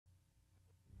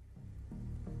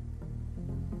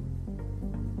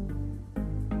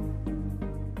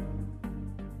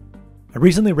I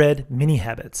recently read Mini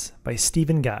Habits by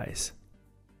Stephen Guise.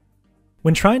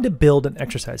 When trying to build an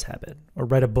exercise habit, or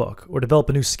write a book, or develop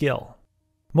a new skill,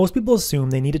 most people assume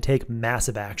they need to take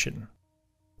massive action.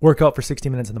 Work out for 60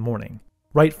 minutes in the morning,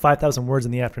 write 5,000 words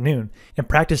in the afternoon, and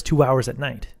practice 2 hours at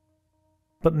night.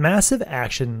 But massive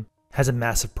action has a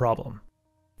massive problem.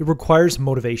 It requires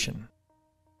motivation.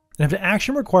 And if an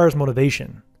action requires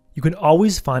motivation, you can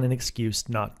always find an excuse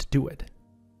not to do it.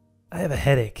 I have a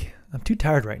headache. I'm too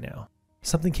tired right now.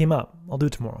 Something came up. I'll do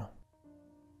it tomorrow.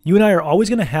 You and I are always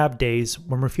going to have days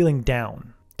when we're feeling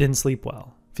down, didn't sleep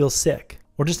well, feel sick,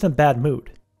 or just in a bad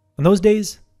mood. On those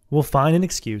days, we'll find an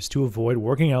excuse to avoid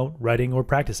working out, writing, or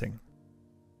practicing.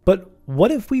 But what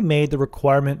if we made the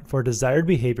requirement for a desired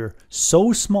behavior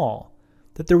so small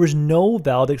that there was no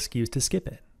valid excuse to skip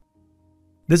it?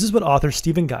 This is what author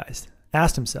Stephen Guise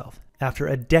asked himself after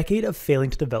a decade of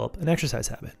failing to develop an exercise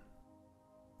habit.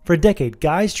 For a decade,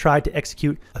 Guise tried to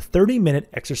execute a 30-minute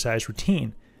exercise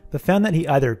routine, but found that he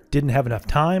either didn't have enough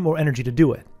time or energy to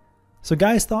do it. So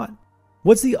Guise thought,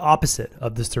 what's the opposite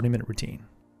of this 30-minute routine?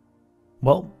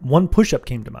 Well, one push-up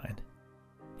came to mind.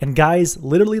 And Guise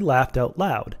literally laughed out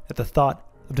loud at the thought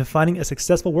of defining a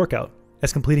successful workout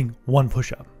as completing one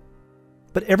push-up.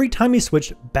 But every time he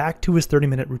switched back to his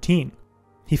 30-minute routine,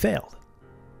 he failed.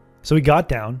 So he got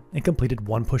down and completed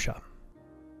one push-up.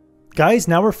 Guise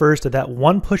now refers to that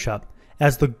one push-up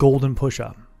as the golden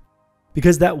push-up,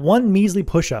 because that one measly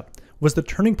push-up was the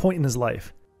turning point in his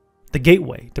life, the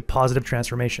gateway to positive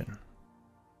transformation.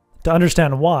 To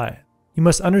understand why, you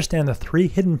must understand the 3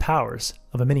 hidden powers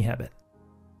of a mini habit.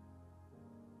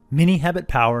 Mini habit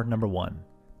power number 1,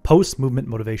 post-movement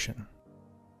motivation.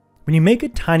 When you make a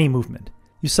tiny movement,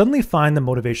 you suddenly find the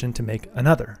motivation to make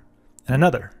another, and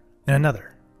another, and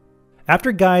another.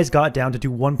 After Guise got down to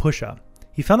do one push-up,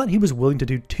 he found that he was willing to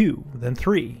do 2, then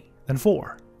 3, then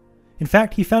 4. In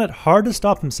fact, he found it hard to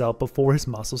stop himself before his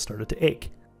muscles started to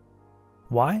ache.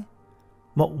 Why?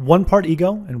 Well, 1 part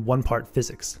ego and 1 part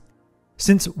physics.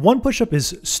 Since one push-up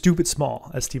is stupid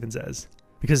small, as Stephen says,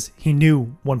 because he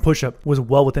knew one push-up was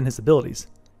well within his abilities,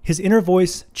 his inner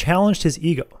voice challenged his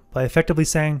ego by effectively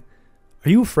saying, "Are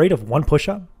you afraid of one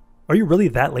push-up? Are you really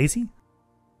that lazy?"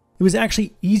 It was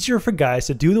actually easier for Guise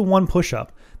to do the one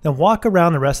push-up than walk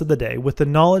around the rest of the day with the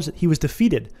knowledge that he was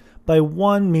defeated by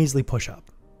one measly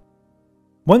push-up.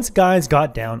 Once Guise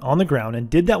got down on the ground and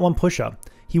did that one push-up,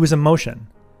 he was in motion,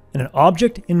 and an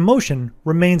object in motion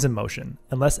remains in motion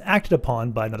unless acted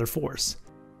upon by another force,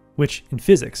 which in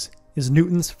physics is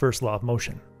Newton's first law of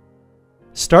motion.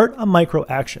 Start a micro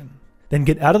action, then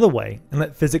get out of the way and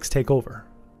let physics take over.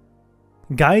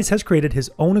 Guise has created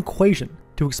his own equation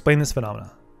to explain this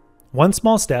phenomena. One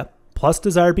small step plus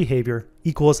desired behavior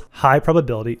equals high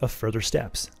probability of further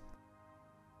steps.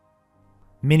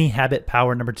 Mini habit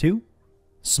power number 2,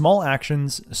 small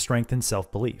actions strengthen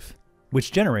self-belief,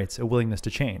 which generates a willingness to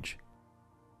change.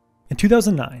 In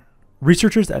 2009,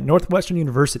 researchers at Northwestern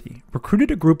University recruited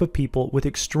a group of people with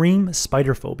extreme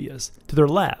spider phobias to their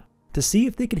lab to see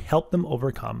if they could help them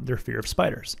overcome their fear of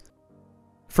spiders.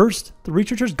 First, the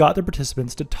researchers got their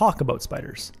participants to talk about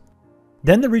spiders.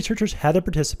 Then the researchers had the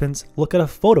participants look at a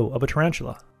photo of a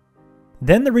tarantula.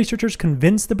 Then the researchers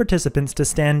convinced the participants to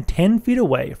stand 10 feet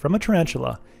away from a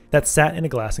tarantula that sat in a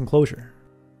glass enclosure.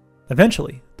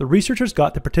 Eventually, the researchers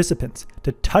got the participants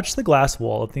to touch the glass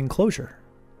wall of the enclosure.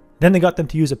 Then they got them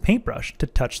to use a paintbrush to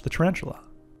touch the tarantula.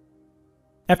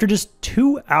 After just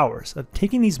 2 hours of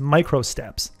taking these micro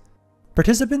steps,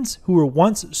 participants who were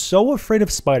once so afraid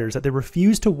of spiders that they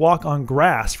refused to walk on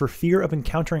grass for fear of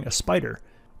encountering a spider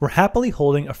were happily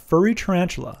holding a furry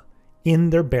tarantula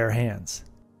in their bare hands.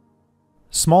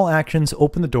 Small actions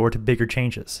open the door to bigger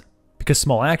changes, because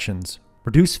small actions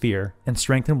reduce fear and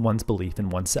strengthen one's belief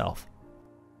in oneself.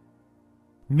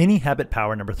 Mini habit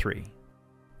power number 3,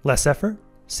 less effort,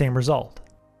 same result.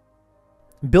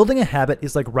 Building a habit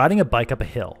is like riding a bike up a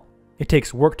hill. It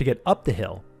takes work to get up the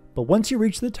hill, but once you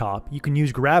reach the top, you can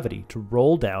use gravity to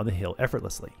roll down the hill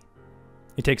effortlessly.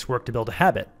 It takes work to build a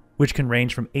habit, which can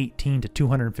range from 18 to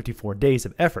 254 days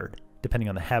of effort, depending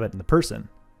on the habit and the person.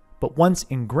 But once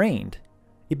ingrained,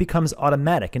 it becomes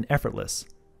automatic and effortless.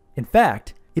 In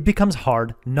fact, it becomes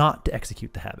hard not to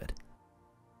execute the habit.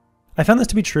 I found this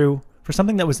to be true for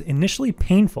something that was initially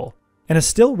painful and is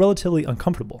still relatively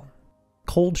uncomfortable: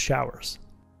 cold showers.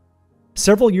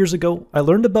 Several years ago, I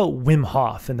learned about Wim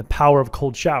Hof and the power of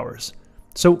cold showers,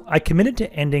 so I committed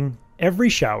to ending every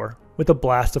shower with a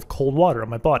blast of cold water on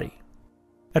my body.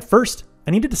 At first,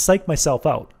 I needed to psych myself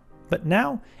out, but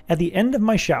now, at the end of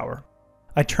my shower,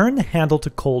 I turn the handle to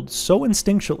cold so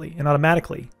instinctually and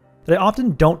automatically that I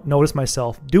often don't notice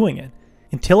myself doing it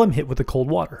until I'm hit with the cold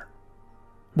water.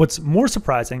 What's more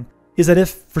surprising is that if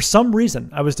for some reason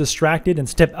I was distracted and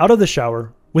stepped out of the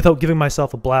shower without giving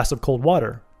myself a blast of cold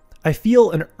water, I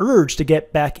feel an urge to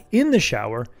get back in the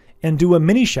shower and do a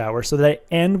mini shower so that I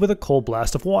end with a cold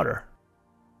blast of water.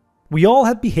 We all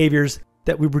have behaviors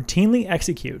that we routinely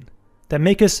execute that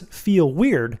make us feel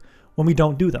weird when we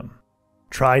don't do them.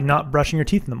 Try not brushing your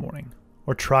teeth in the morning,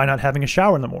 or try not having a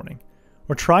shower in the morning,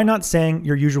 or try not saying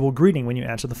your usual greeting when you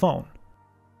answer the phone.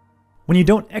 When you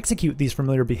don't execute these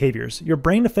familiar behaviors, your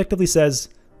brain effectively says,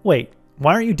 wait,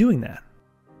 why aren't you doing that?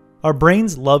 Our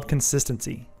brains love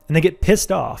consistency, and they get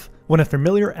pissed off when a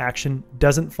familiar action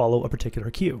doesn't follow a particular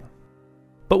cue.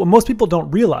 But what most people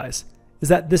don't realize is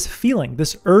that this feeling,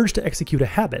 this urge to execute a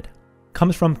habit,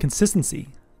 comes from consistency,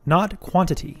 not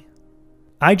quantity.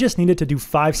 I just needed to do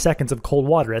 5 seconds of cold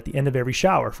water at the end of every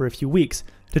shower for a few weeks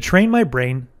to train my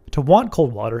brain to want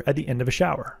cold water at the end of a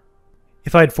shower.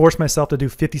 If I had forced myself to do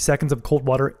 50 seconds of cold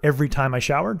water every time I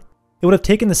showered, it would have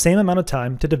taken the same amount of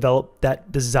time to develop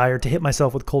that desire to hit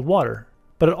myself with cold water,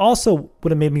 but it also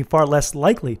would have made me far less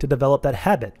likely to develop that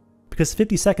habit because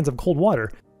 50 seconds of cold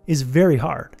water is very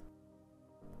hard.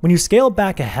 When you scale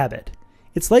back a habit,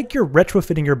 it's like you're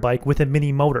retrofitting your bike with a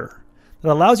mini motor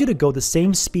that allows you to go the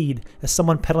same speed as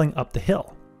someone pedaling up the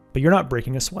hill, but you're not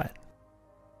breaking a sweat.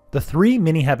 The 3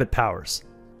 mini habit powers,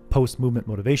 post-movement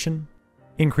motivation,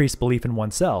 increased belief in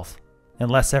oneself,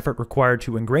 and less effort required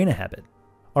to ingrain a habit,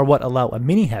 are what allow a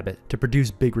mini habit to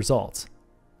produce big results.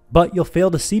 But you'll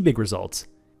fail to see big results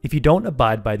if you don't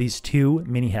abide by these 2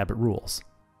 mini habit rules.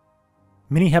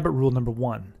 Mini habit rule number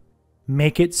 1,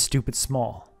 make it stupid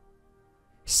small.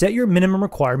 Set your minimum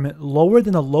requirement lower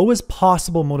than the lowest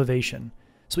possible motivation,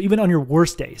 so even on your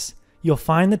worst days, you'll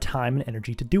find the time and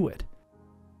energy to do it.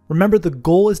 Remember, the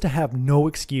goal is to have no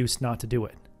excuse not to do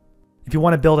it. If you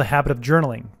want to build a habit of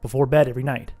journaling before bed every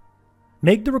night,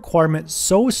 make the requirement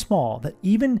so small that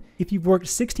even if you've worked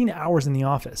 16 hours in the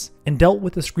office and dealt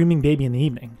with a screaming baby in the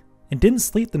evening and didn't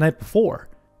sleep the night before,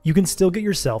 you can still get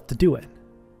yourself to do it.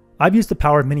 I've used the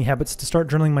power of mini habits to start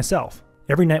journaling myself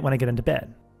every night when I get into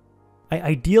bed. I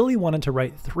ideally wanted to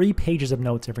write 3 pages of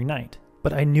notes every night,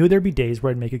 but I knew there'd be days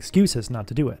where I'd make excuses not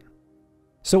to do it.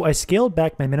 So I scaled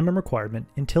back my minimum requirement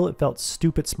until it felt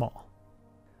stupid small.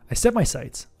 I set my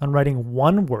sights on writing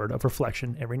 1 word of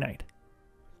reflection every night.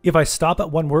 If I stop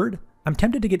at 1 word, I'm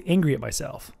tempted to get angry at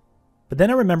myself. But then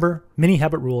I remember mini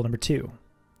habit rule number 2,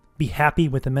 be happy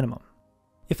with the minimum.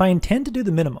 If I intend to do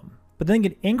the minimum, but then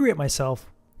get angry at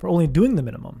myself for only doing the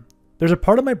minimum, there's a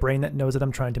part of my brain that knows that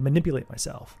I'm trying to manipulate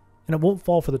myself, and it won't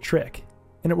fall for the trick,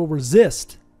 and it will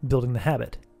resist building the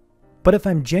habit. But if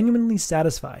I'm genuinely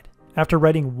satisfied after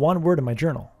writing 1 word in my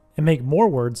journal and make more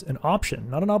words an option,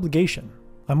 not an obligation,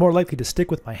 I'm more likely to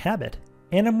stick with my habit,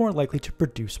 and I'm more likely to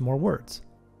produce more words.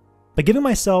 By giving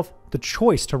myself the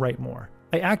choice to write more,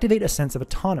 I activate a sense of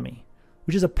autonomy,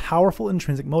 which is a powerful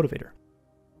intrinsic motivator.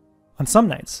 On some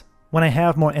nights, when I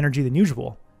have more energy than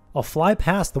usual, I'll fly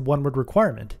past the 1 word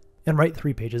requirement and write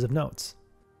 3 pages of notes.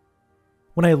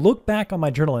 When I look back on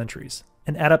my journal entries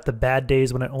and add up the bad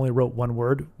days when I only wrote 1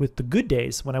 word with the good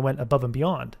days when I went above and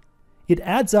beyond, it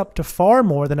adds up to far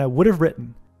more than I would have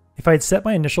written if I had set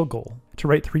my initial goal to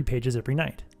write 3 pages every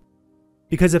night.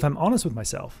 Because if I'm honest with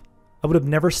myself, I would have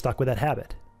never stuck with that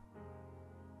habit.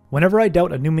 Whenever I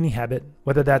doubt a new mini habit,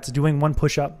 whether that's doing 1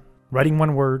 push-up, writing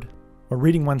 1 word, or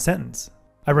reading 1 sentence,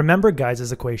 I remember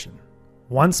Guise's equation.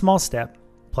 1 small step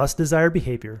plus desired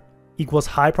behavior equals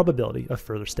high probability of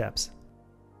further steps.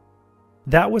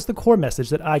 That was the core message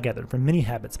that I gathered from Mini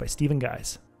Habits by Stephen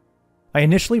Guise. I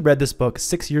initially read this book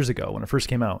 6 years ago when it first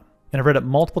came out, and I've read it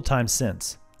multiple times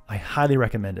since. I highly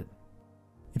recommend it.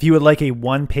 If you would like a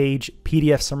 1-page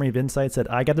PDF summary of insights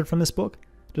that I gathered from this book,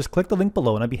 just click the link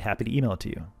below and I'd be happy to email it to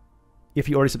you. If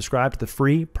you already subscribe to the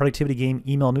free Productivity Game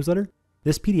email newsletter,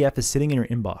 this PDF is sitting in your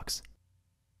inbox.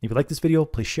 If you like this video,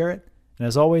 please share it. And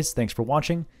as always, thanks for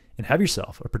watching and have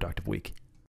yourself a productive week.